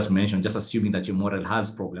what you've just mentioned, just assuming that your model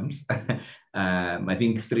has problems. I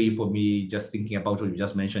think 3 for me, just thinking about what you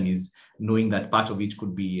just mentioned, is knowing that part of it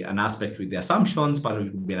could be an aspect with the assumptions, part of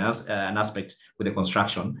it could be an aspect with the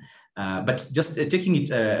construction. But just taking it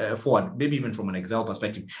forward, maybe even from an Excel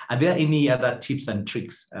perspective, are there any other tips and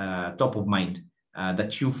tricks top of mind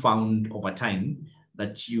that you found over time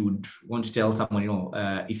that you'd want to tell someone,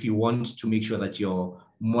 if you want to make sure that your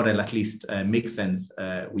model at least makes sense,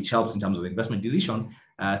 which helps in terms of the investment decision,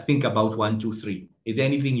 think about 1, 2, 3. Is there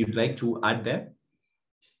anything you'd like to add there?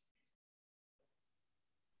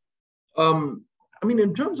 I mean,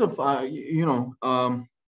 in terms of,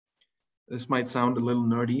 this might sound a little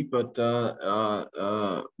nerdy, but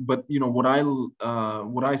what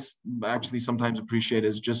I actually sometimes appreciate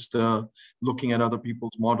is just looking at other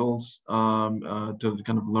people's models to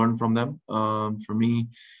kind of learn from them. For me,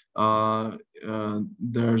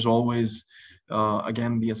 there's always,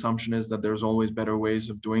 again, the assumption is that there's always better ways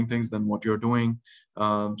of doing things than what you're doing.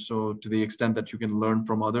 So to the extent that you can learn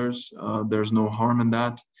from others, there's no harm in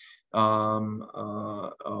that.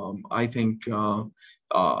 I think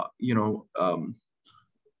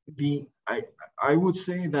I would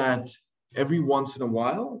say that every once in a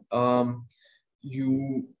while,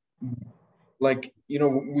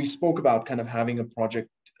 we spoke about kind of having a project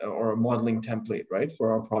or a modeling template, right,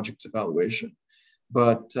 for our project evaluation.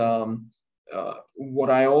 But what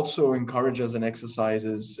I also encourage as an exercise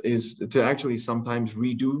is to actually sometimes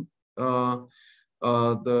redo the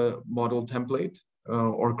model template,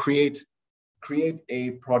 or create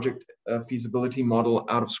a project feasibility model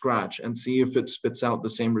out of scratch and see if it spits out the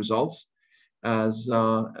same results as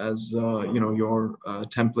your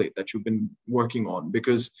template that you've been working on,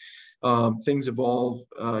 because things evolve.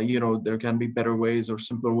 There can be better ways or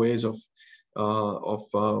simpler ways of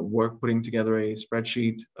work putting together a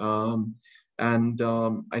spreadsheet. And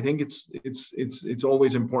I think it's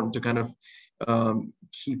always important to kind of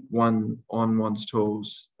keep one on one's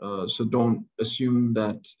toes. So don't assume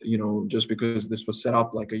that, you know, just because this was set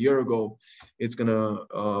up like a year ago, it's gonna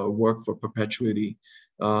work for perpetuity.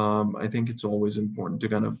 I think it's always important to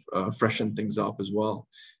kind of freshen things up as well.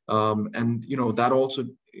 And, you know, that also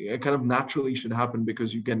kind of naturally should happen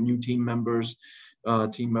because you get new team members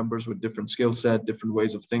with different skill set, different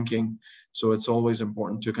ways of thinking. So it's always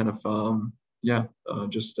important to kind of,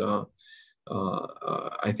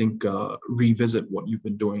 I think, revisit what you've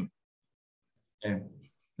been doing. Yeah.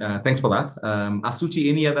 Thanks for that. Asuchi,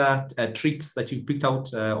 any other tricks that you've picked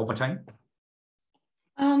out over time?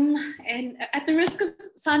 And at the risk of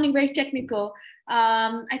sounding very technical,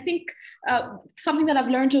 I think something that I've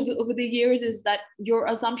learned over the years is that your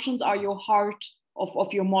assumptions are your heart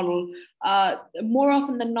of your model. More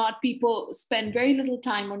often than not, people spend very little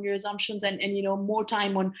time on your assumptions and you know, more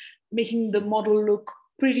time on making the model look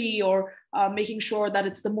pretty or making sure that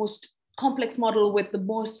it's the most complex model with the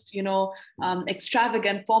most, you know,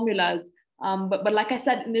 extravagant formulas. But like I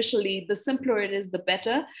said initially, the simpler it is, the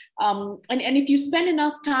better. And if you spend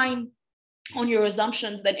enough time on your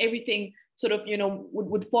assumptions, then everything sort of, you know,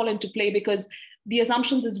 would fall into play, because the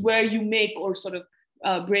assumptions is where you make or sort of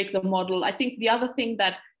break the model. I think the other thing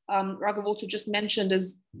that Raghav also just mentioned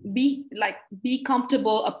is be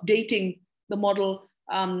comfortable updating the model,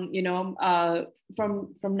 you know,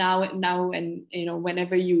 from now and, you know,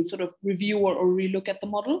 whenever you sort of review or relook at the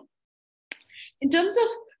model. In terms of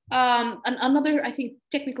another, I think,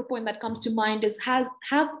 technical point that comes to mind is have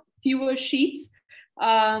fewer sheets.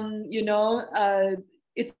 You know,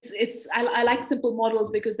 I like simple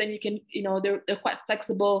models because then you can, you know, they're quite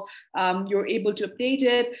flexible. You're able to update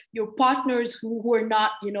it. Your partners who are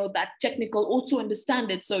not, you know, that technical also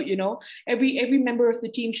understand it. So, you know, every member of the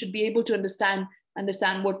team should be able to understand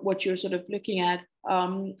what you're sort of looking at.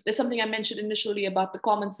 There's something I mentioned initially about the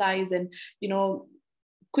common size and, you know,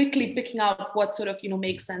 quickly picking out what sort of, you know,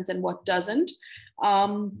 makes sense and what doesn't.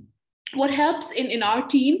 What helps in our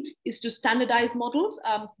team is to standardize models,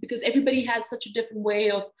 because everybody has such a different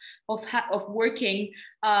way of working.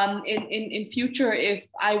 In future, if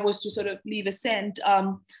I was to sort of leave Ascent,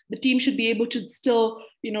 the team should be able to still,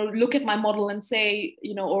 you know, look at my model and say,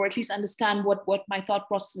 you know, or at least understand what my thought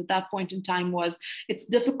process at that point in time was. It's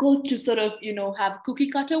difficult to sort of, you know, have cookie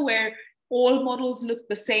cutter where all models look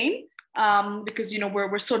the same, because, you know,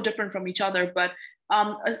 we're so different from each other. But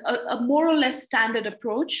a more or less standard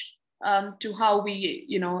approach to how we,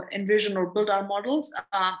 you know, envision or build our models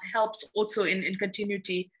helps also in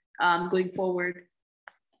continuity going forward.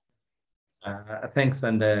 Thanks,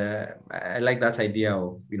 and I like that idea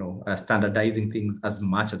of, you know, standardizing things as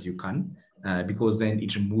much as you can, because then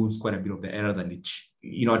it removes quite a bit of the errors, and it,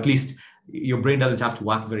 you know, at least your brain doesn't have to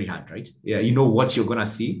work very hard, right? Yeah, you know what you're gonna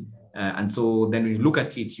see, and so then when you look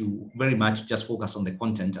at it, you very much just focus on the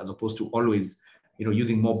content as opposed to always, you know,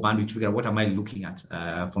 using more bandwidth to figure out what am I looking at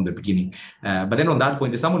from the beginning. But then on that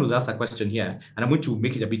point, there's someone who's asked a question here, and I'm going to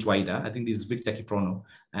make it a bit wider. I think this is Victor Kiprono.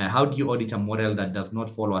 How do you audit a model that does not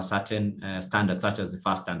follow a certain standard, such as the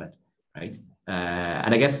FAST standard, right?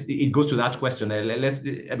 And I guess it goes to that question.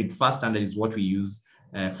 FAST standard is what we use,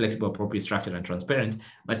 flexible, appropriate, structured, and transparent.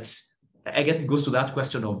 But I guess it goes to that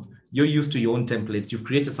question of, you're used to your own templates. You've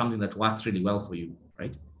created something that works really well for you,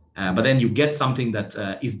 right? But then you get something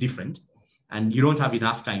that is different, and you don't have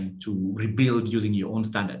enough time to rebuild using your own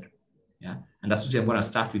standard. Yeah, and that's what I'm going to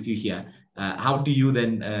start with you here. How do you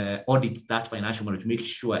then audit that financial model to make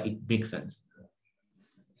sure it makes sense?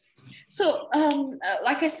 So,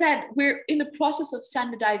 like I said, we're in the process of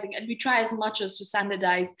standardizing, and we try as much as to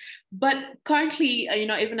standardize. But currently, you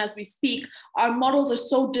know, even as we speak, our models are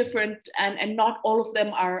so different, and not all of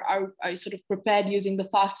them are sort of prepared using the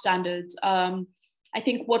FAST standards. I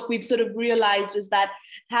think what we've sort of realized is that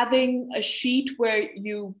having a sheet where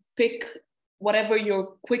you pick whatever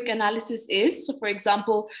your quick analysis is. So for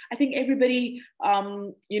example, I think everybody,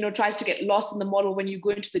 you know, tries to get lost in the model when you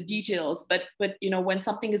go into the details, but you know, when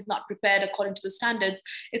something is not prepared according to the standards,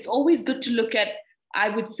 it's always good to look at, I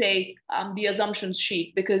would say, the assumptions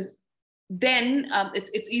sheet, because then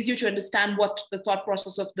it's easier to understand what the thought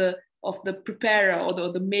process of the preparer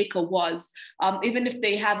or the maker was, even if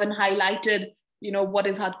they haven't highlighted, you know, what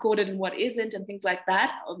is hard coded and what isn't and things like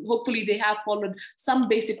that. Hopefully they have followed some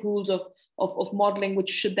basic rules of modeling, which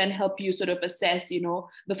should then help you sort of assess, you know,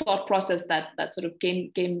 the thought process that sort of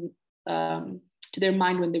came to their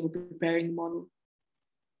mind when they were preparing the model.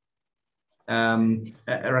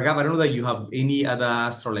 Raghav, I don't know that you have any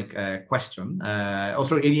other sort of like question,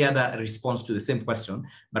 also any other response to the same question,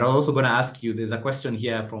 but I'm also going to ask you, there's a question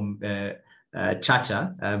here from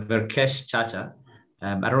Chacha, Verkesh Chacha.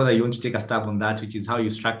 I don't know that you want to take a stab on that, which is how you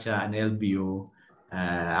structure an LBO,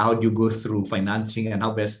 how do you go through financing, and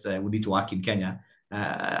how best would it work in Kenya.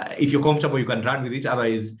 If you're comfortable, you can run with it.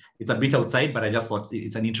 Otherwise, it's a bit outside, but I just thought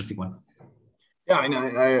it's an interesting one. Yeah,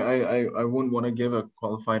 I wouldn't want to give a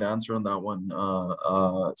qualified answer on that one,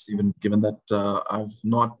 Stephen, given that I've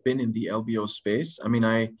not been in the LBO space. I mean,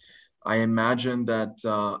 I imagine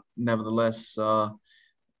that nevertheless, I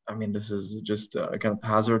mean, this is just kind of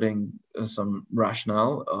hazarding some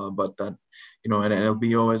rationale, but that, an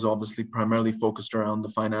LBO is obviously primarily focused around the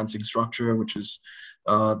financing structure, which is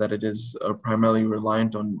that it is primarily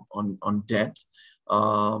reliant on debt.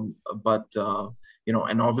 And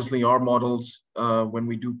obviously our models, when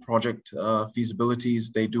we do project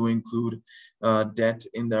feasibilities, they do include debt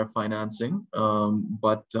in their financing. I'm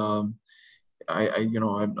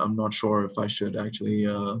not sure if I should actually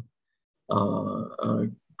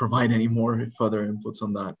provide any more further inputs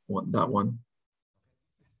on that one.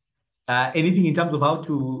 Anything in terms of how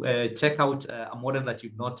to check out a model that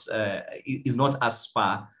you've not is not as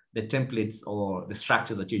per the templates or the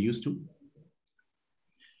structures that you're used to?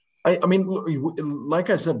 I mean,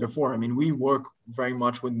 like I said before, I mean, we work very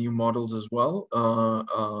much with new models as well,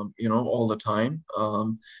 all the time.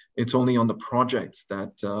 It's only on the projects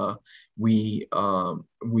that we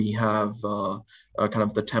have kind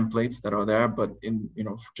of the templates that are there. But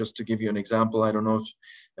just to give you an example, I don't know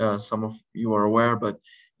if some of you are aware, but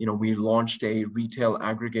we launched a retail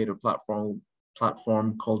aggregator platform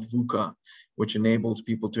called VUCA, which enables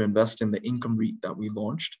people to invest in the income REIT that we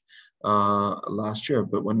launched last year.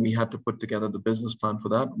 But when we had to put together the business plan for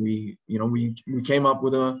that, we came up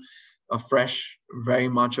with a fresh, very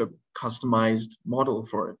much a customized model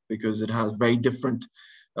for it, because it has very different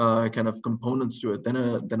kind of components to it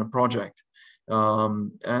than a project.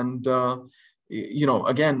 Again,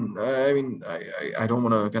 I mean, I don't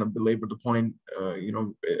want to kind of belabor the point.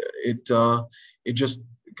 It just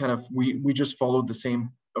kind of, we just followed the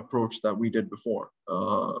same approach that we did before,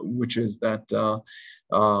 which is that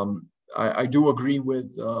I do agree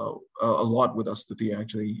with a lot with Astuti,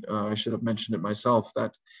 actually. I should have mentioned it myself,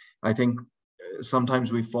 that I think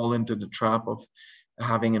sometimes we fall into the trap of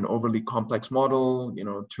having an overly complex model,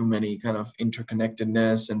 too many kind of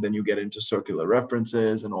interconnectedness, and then you get into circular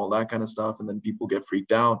references and all that kind of stuff, and then people get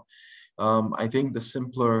freaked out. I think the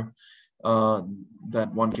simpler that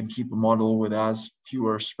one can keep a model with as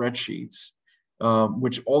fewer spreadsheets,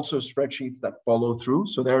 which also spreadsheets that follow through.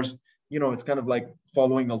 So there's, it's kind of like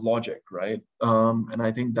following a logic, right? And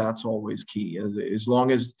I think that's always key. As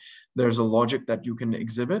long as there's a logic that you can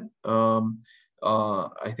exhibit,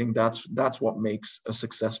 I think that's what makes a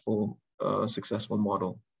successful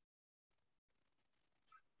model.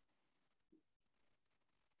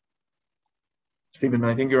 Stephen,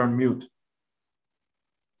 I think you're on mute.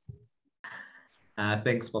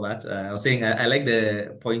 Thanks for that. I was saying I like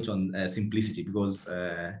the point on simplicity, because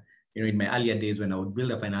in my earlier days when I would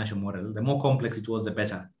build a financial model, the more complex it was, the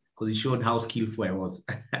better, because it showed how skillful I was.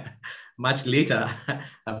 Much later,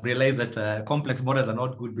 I've realized that complex models are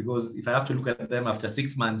not good, because if I have to look at them after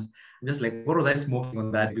 6 months, I'm just like, what was I smoking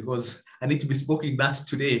on that? Because I need to be smoking that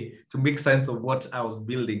today to make sense of what I was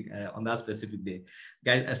building on that specific day.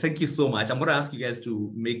 Guys, thank you so much. I'm going to ask you guys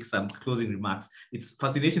to make some closing remarks. It's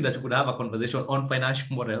fascinating that you could have a conversation on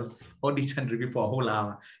financial models, audit and review for a whole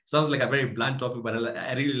hour. Sounds like a very blunt topic, but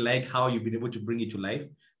I really like how you've been able to bring it to life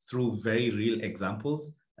through very real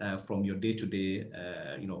examples from your day-to-day,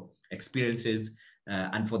 experiences,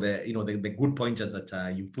 and for the the good pointers that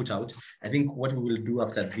you've put out. I think what we will do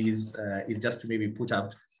after this is just to maybe put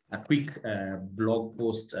out a quick blog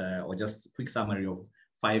post or just a quick summary of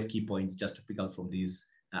 5 key points just to pick out from these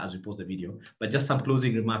as we post the video. But just some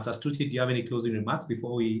closing remarks. Astuti, do you have any closing remarks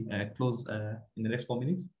before we close in the next 4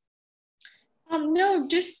 minutes? No,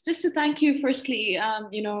 just to thank you firstly,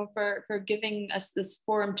 for giving us this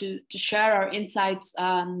forum to share our insights,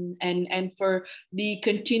 and for the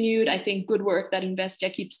continued, I think, good work that Investia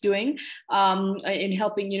keeps doing in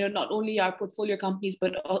helping, not only our portfolio companies,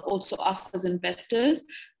 but also us as investors.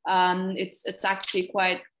 It's actually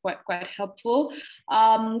quite helpful.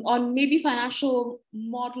 On maybe financial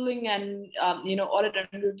modeling and audit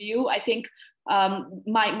and review, I think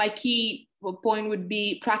my key point would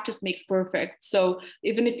be practice makes perfect. So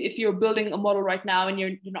even if you're building a model right now and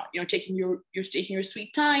you're taking your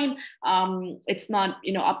sweet time, it's not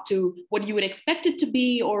up to what you would expect it to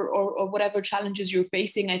be, or whatever challenges you're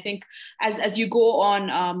facing. I think as you go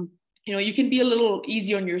on, you can be a little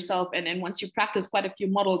easy on yourself, and once you practice quite a few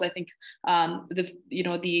models, I think the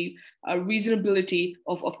reasonability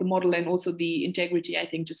of the model and also the integrity, I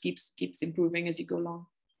think, just keeps improving as you go along.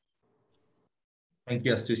 Thank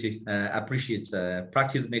you, Astuti. Appreciate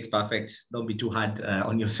practice makes perfect. Don't be too hard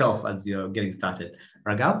on yourself as you're getting started.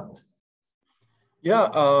 Raghav?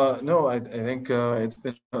 Yeah, no, I think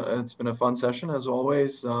it's been a fun session as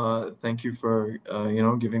always. Thank you for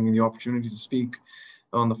giving me the opportunity to speak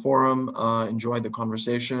on the forum. Enjoyed the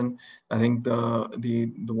conversation. I think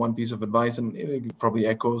the one piece of advice, and it probably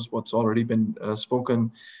echoes what's already been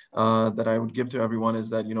spoken, that I would give to everyone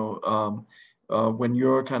is that when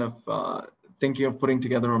you're kind of thinking of putting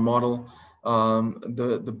together a model,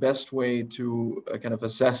 the best way to kind of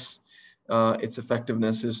assess its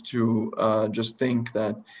effectiveness is to just think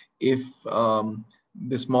that if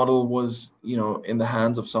this model was, in the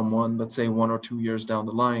hands of someone, let's say 1 or 2 years down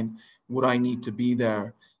the line, would I need to be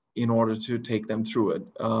there in order to take them through it?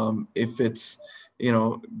 If it's,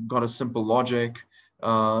 got a simple logic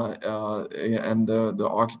and the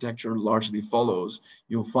architecture largely follows,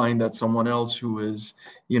 you'll find that someone else who is,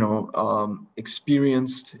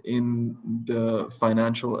 experienced in the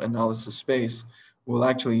financial analysis space will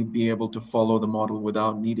actually be able to follow the model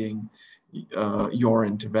without needing your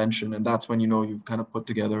intervention. And that's when you've kind of put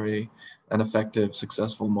together an effective,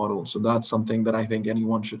 successful model. So that's something that I think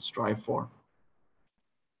anyone should strive for.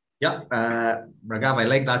 Yeah, Raghav, I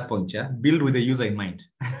like that point. Yeah, build with the user in mind,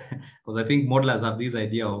 because I think modelers have this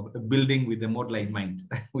idea of building with the modeler in mind,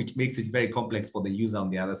 which makes it very complex for the user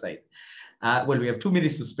on the other side. Well, we have 2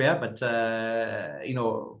 minutes to spare, but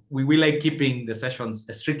we like keeping the sessions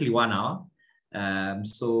strictly 1 hour.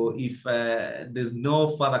 So if there's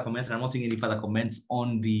no further comments, and I'm not seeing any further comments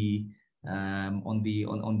on the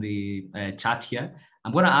chat here,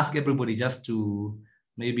 I'm going to ask everybody just to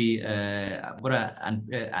maybe I'm going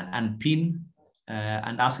to unpin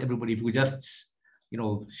and ask everybody if we just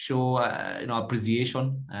show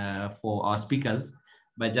appreciation for our speakers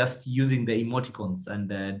by just using the emoticons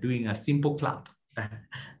and doing a simple clap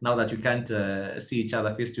now that you can't see each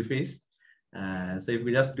other face to face. So if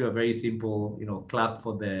we just do a very simple, clap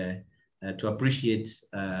for to appreciate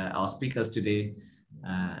our speakers today,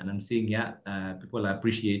 and I'm seeing, people are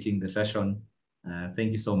appreciating the session.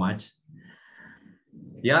 Thank you so much.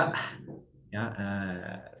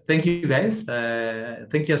 Thank you guys.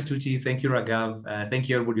 Thank you, Astuti. Thank you, Raghav. Thank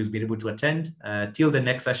you, everybody who's been able to attend. Till the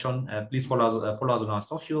next session, please follow us on our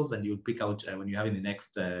socials, and you'll pick out when you have in the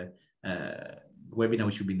next webinar,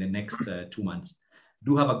 which will be in the next 2 months.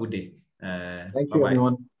 Do have a good day. Thank you,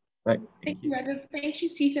 everyone. Bye. Thank you, Raghav. Thank you,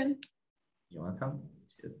 Stephen. You're welcome.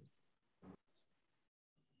 Cheers.